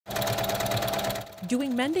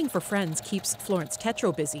Doing mending for friends keeps Florence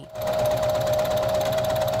Tetreault busy.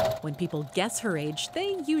 When people guess her age,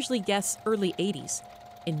 they usually guess early 80s.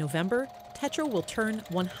 In November, Tetreault will turn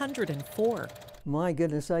 104. My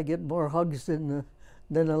goodness, I get more hugs than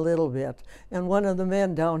a little bit. And one of the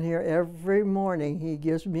men down here, every morning, he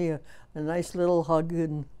gives me a nice little hug,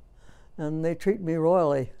 and they treat me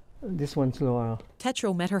royally. This one's Laura.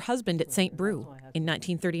 Tetreault met her husband at St. Brew. In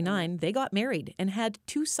 1939, they got married and had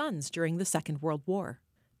 2 sons during the Second World War.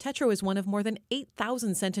 Tetreault is one of more than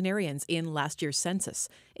 8,000 centenarians in last year's census.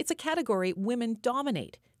 It's a category women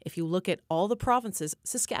dominate. If you look at all the provinces,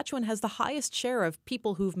 Saskatchewan has the highest share of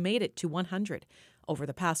people who've made it to 100. Over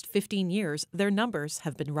the past 15 years, their numbers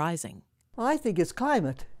have been rising. I think it's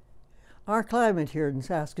climate. Our climate here in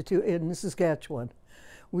Saskatchewan.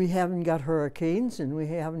 We haven't got hurricanes, and we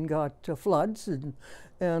haven't got floods, and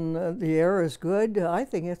the air is good. I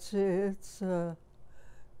think it's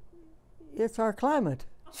our climate.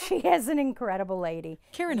 She is an incredible lady.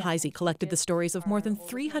 Karen Heisey collected the stories of more than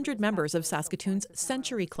 300 members of Saskatoon's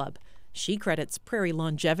Century Club. She credits prairie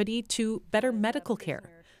longevity to better medical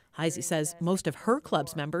care. Heisey says most of her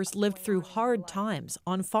club's members lived through hard times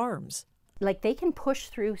on farms. Like, they can push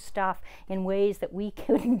through stuff in ways that we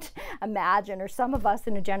couldn't imagine, or some of us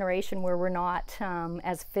in a generation where we're not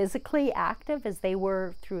as physically active as they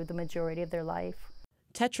were through the majority of their life.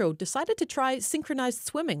 Tetreault decided to try synchronized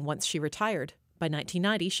swimming once she retired. By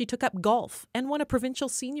 1990, she took up golf and won a provincial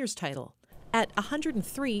seniors title. At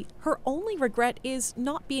 103, her only regret is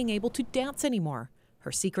not being able to dance anymore.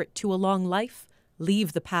 Her secret to a long life?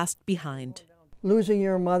 Leave the past behind. Losing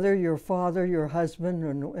your mother, your father, your husband,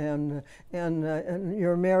 and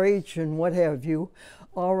your marriage and what have you.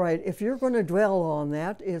 All right, if you're going to dwell on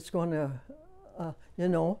that, it's going to,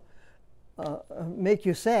 make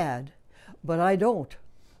you sad. But I don't.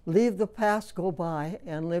 Leave the past go by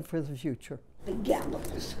and live for the future. The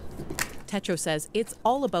gallows. Tetreault says it's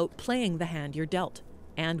all about playing the hand you're dealt.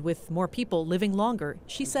 And with more people living longer,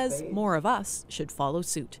 she says more of us should follow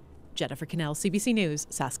suit. Jennifer Quesnel, CBC News,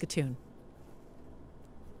 Saskatoon.